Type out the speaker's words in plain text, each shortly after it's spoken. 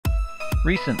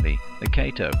Recently, the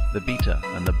Kato, the Beta,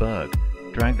 and the Berg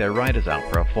dragged their riders out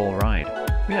for a full ride.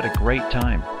 We had a great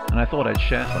time, and I thought I'd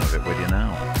share some of it with you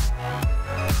now.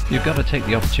 You've got to take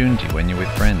the opportunity when you're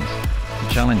with friends to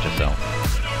challenge yourself.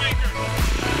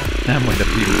 And with a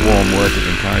few warm words of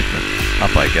encouragement,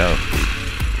 up I go.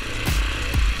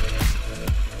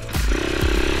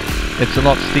 It's a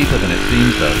lot steeper than it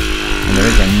seems though, and there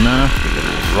is a nasty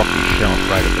little rocky shelf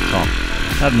right at the top.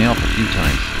 Had me off a few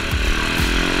times.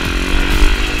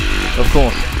 Of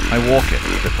course, I walk it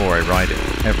before I ride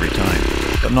it, every time,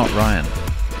 but not Ryan.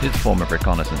 His form of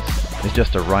reconnaissance is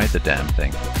just to ride the damn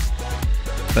thing.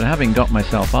 But having got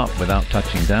myself up without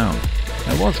touching down,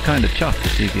 I was kind of chuffed to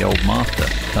see the old master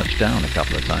touch down a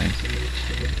couple of times.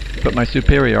 But my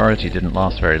superiority didn't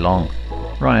last very long.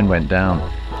 Ryan went down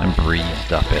and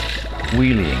breezed up it,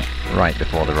 wheeling right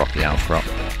before the rocky outcrop.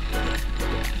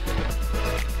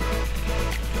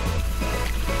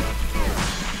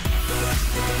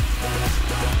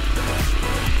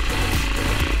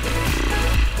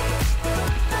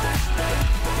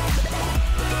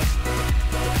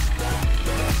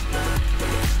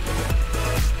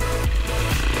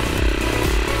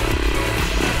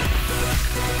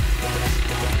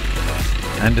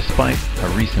 And despite a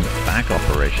recent back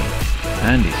operation,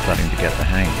 Andy's starting to get the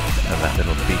hang of that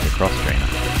little Beta cross trainer.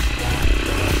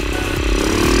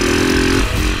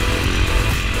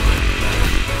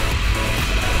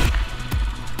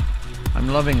 I'm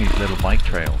loving these little bike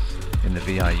trails in the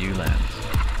VIU lands.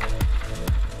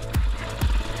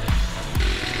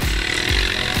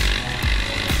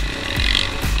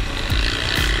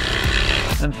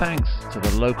 And thanks to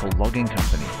the local logging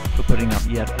company for putting up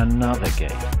yet another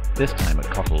gate, this time at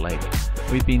Cottle Lake.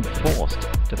 We've been forced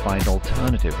to find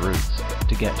alternative routes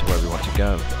to get to where we want to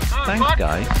go. Thanks,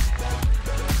 guys.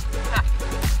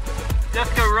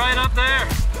 Just go right up there.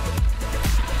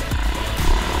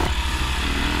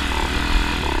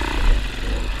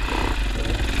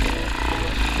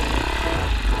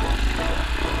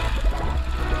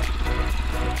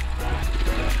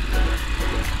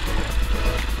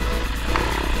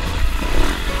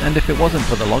 And if it wasn't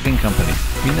for the logging company,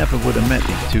 we never would have met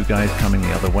these two guys coming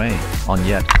the other way on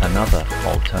yet another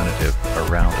alternative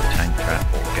around a tank trap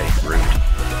or gate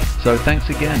route. So thanks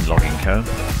again, Logging Co.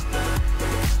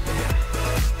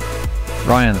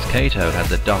 Ryan's Kato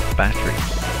has a DOF battery,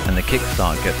 and the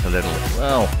kickstart gets a little,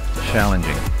 well,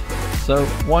 challenging. So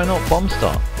why not bomb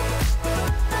start?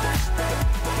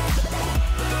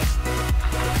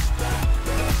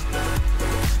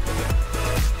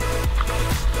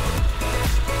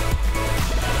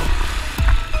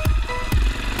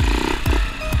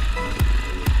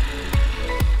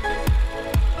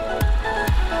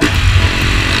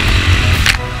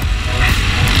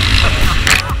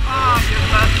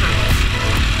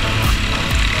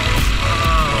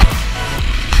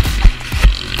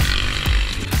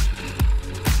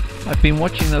 I've been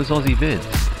watching those Aussie vids,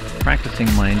 practicing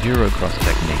my Enduro cross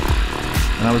technique,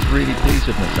 and I was really pleased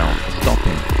with myself for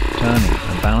stopping, turning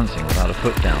and balancing without a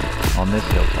foot down on this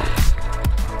hilltop.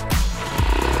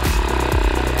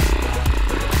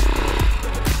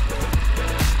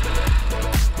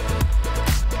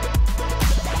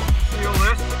 Feel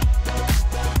this?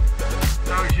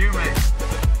 That was you, mate.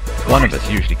 One of us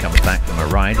usually comes back from a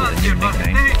ride with a new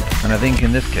nickname, and I think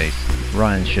in this case,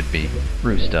 Ryan should be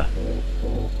Rooster.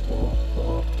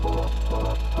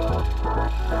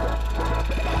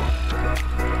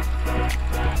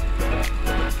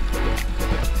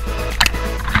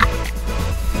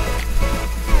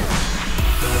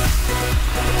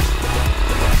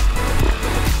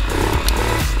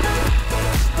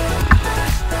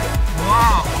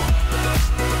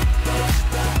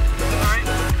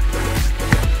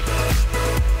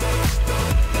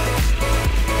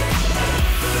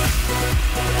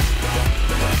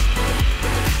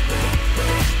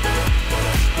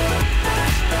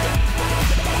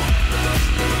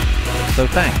 So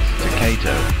thanks to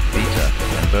Kato, Beta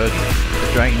and Bergie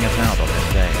for dragging us out on this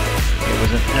day. It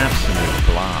was an absolute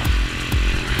blast.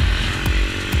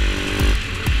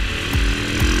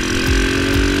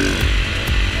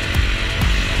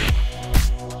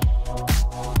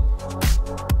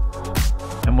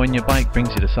 And when your bike brings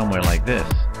you to somewhere like this,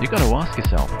 you've got to ask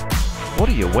yourself, what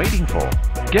are you waiting for?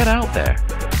 Get out there!